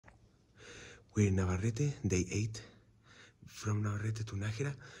We're in Navarrete, day 8. From Navarrete to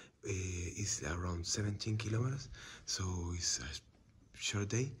Nájera is around 17 kilometers, so it's a short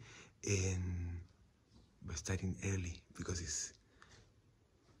day, and we're starting early because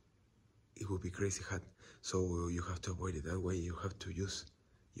it will be crazy hot, so you have to avoid it. That way you have to use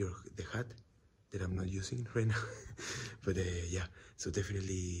the hat that I'm not using right now. But yeah, so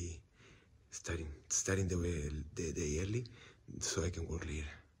definitely starting the day early so I can work later.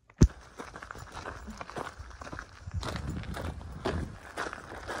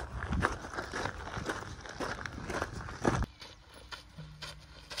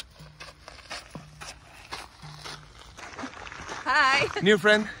 Hi. New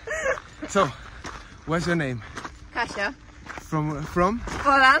friend. So, what's your name? Kasia. From?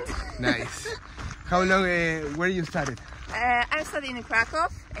 Poland. Nice. How long, where you started? I'm studying in Krakow,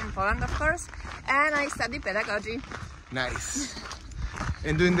 in Poland of course, and I study pedagogy. Nice.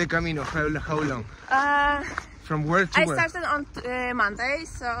 And doing the Camino, how long? From where to where? I started on Monday,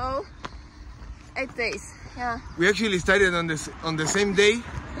 so 8 days, yeah. We actually started on the same day,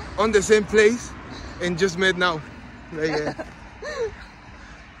 on the same place, and just met now. Like,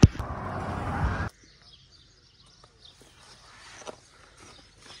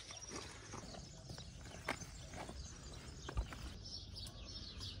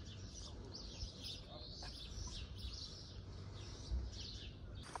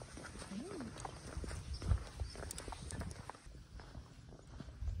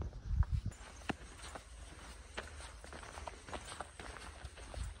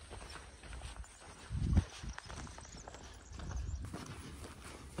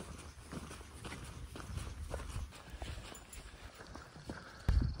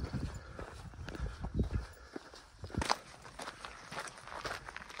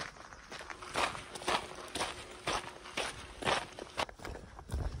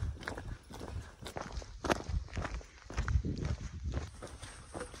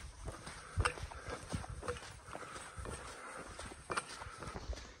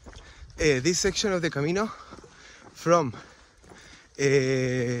 this section of the Camino from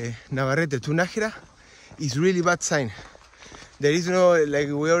Navarrete to Nájera is really bad sign. There is no, like,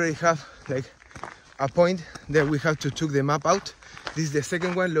 we already have like a point that we have to took the map out. This is the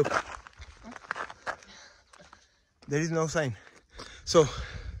second one, look. There is no sign. So,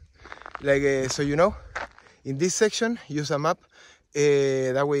 like, so you know, in this section, use a map.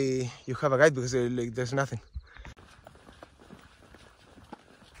 That way you have a guide because like, there's nothing.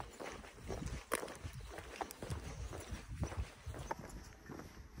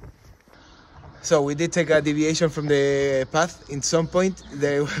 So we did take a deviation from the path in some point.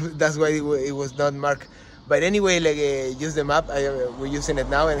 That's why it was not marked. But anyway, like use the map. We're using it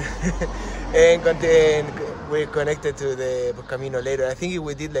now, and and we're connected to the Camino later. I think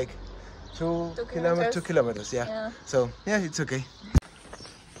we did like 2 kilometers. 2 kilometers, yeah. So yeah, it's okay.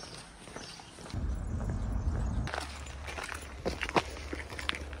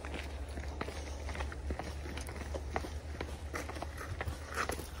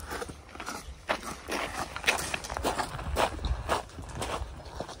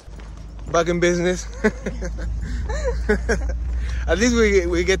 Back in business. At least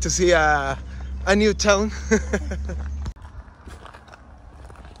we get to see a new town.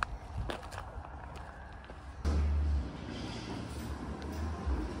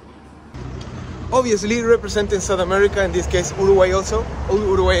 Obviously representing South America, in this case Uruguay also,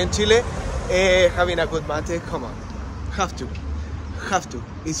 Uruguay and Chile, having a good mate, come on, have to.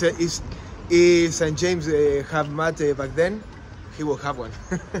 If St. James have mate back then, he will have one.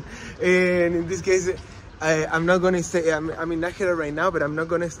 And in this case, I'm not gonna stay. I'm in Nájera right now, but I'm not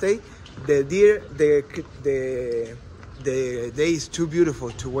gonna stay. The day is too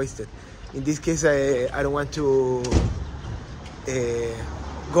beautiful to waste it. In this case, I don't want to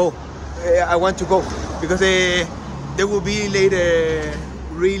go. I want to go because there will be later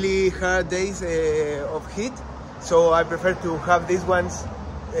really hard days of heat. So I prefer to have these ones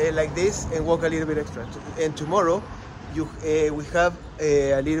like this and walk a little bit extra. And tomorrow, we have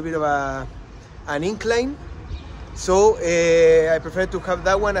a little bit of an incline, so I prefer to have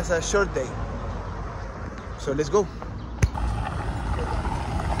that one as a short day. So let's go.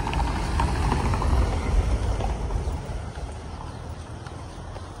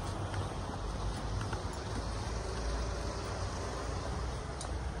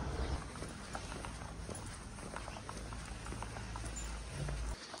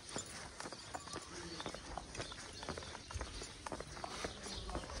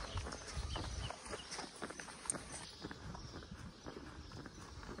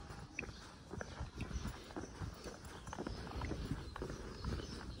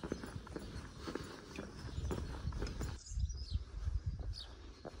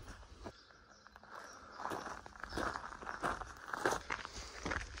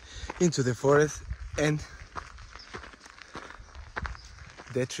 into the forest and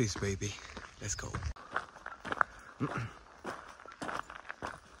the trees, baby. Let's go.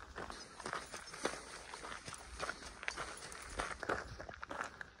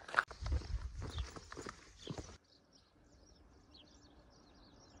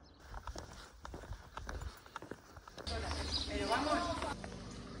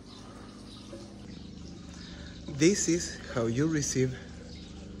 This is how you receive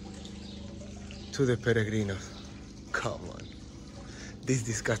to the peregrinos. Come on. These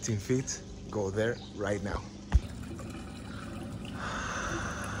disgusting feet, go there right now.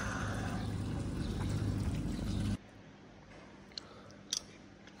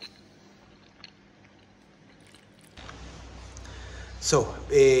 So,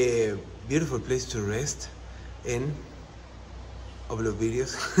 a beautiful place to rest and upload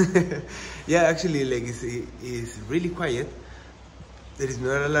videos. Yeah, actually, like it's really quiet. There is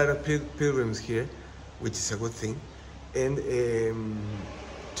not a lot of pilgrims here, which is a good thing. And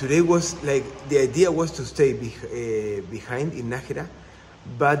today was like, the idea was to stay behind in Nájera,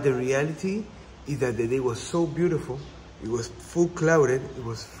 but the reality is that the day was so beautiful. It was full clouded, it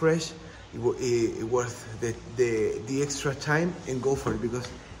was fresh. It was the extra time and go for it, because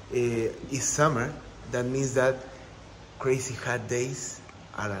it's summer. That means that crazy hot days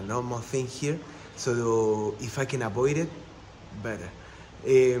are a normal thing here. So if I can avoid it, better.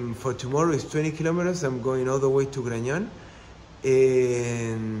 For tomorrow is 20 kilometers. I'm going all the way to Grañón,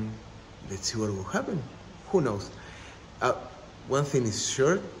 and let's see what will happen. Who knows? One thing is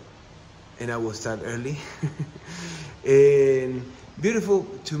sure, and I will start early. And beautiful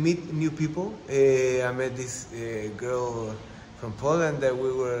to meet new people. I met this girl from Poland that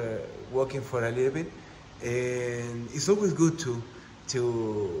we were walking for a little bit, and it's always good to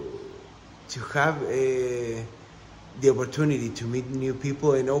have the opportunity to meet new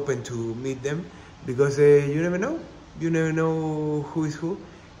people and open to meet them, because you never know who is who,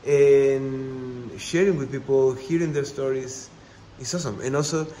 and sharing with people, hearing their stories is awesome. And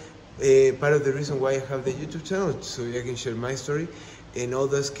also part of the reason why I have the YouTube channel, so I can share my story and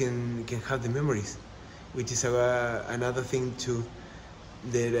others can have the memories, which is another thing too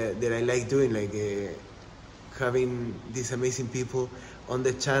that I like doing, like having these amazing people on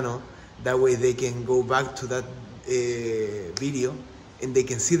the channel. That way they can go back to that video and they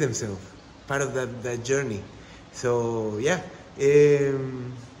can see themselves part of that journey. So yeah,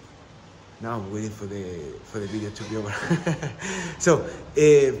 now I'm waiting for the video to be over. So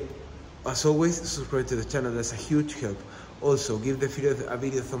as always, subscribe to the channel. That's a huge help. Also, give the video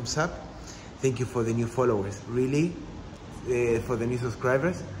a thumbs up. Thank you for the new followers, really, for the new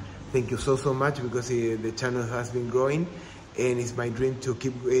subscribers. Thank you so much, because the channel has been growing and it's my dream to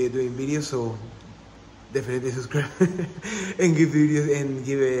keep doing videos. So definitely subscribe and give videos and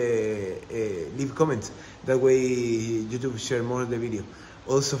leave comments. That way YouTube share more of the video.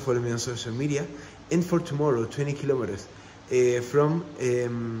 Also follow me on social media. And for tomorrow, 20 kilometers from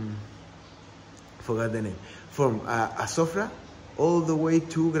forgot the name, from Azofra all the way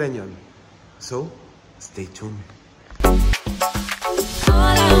to Grañón. So stay tuned. All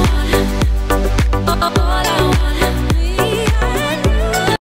I want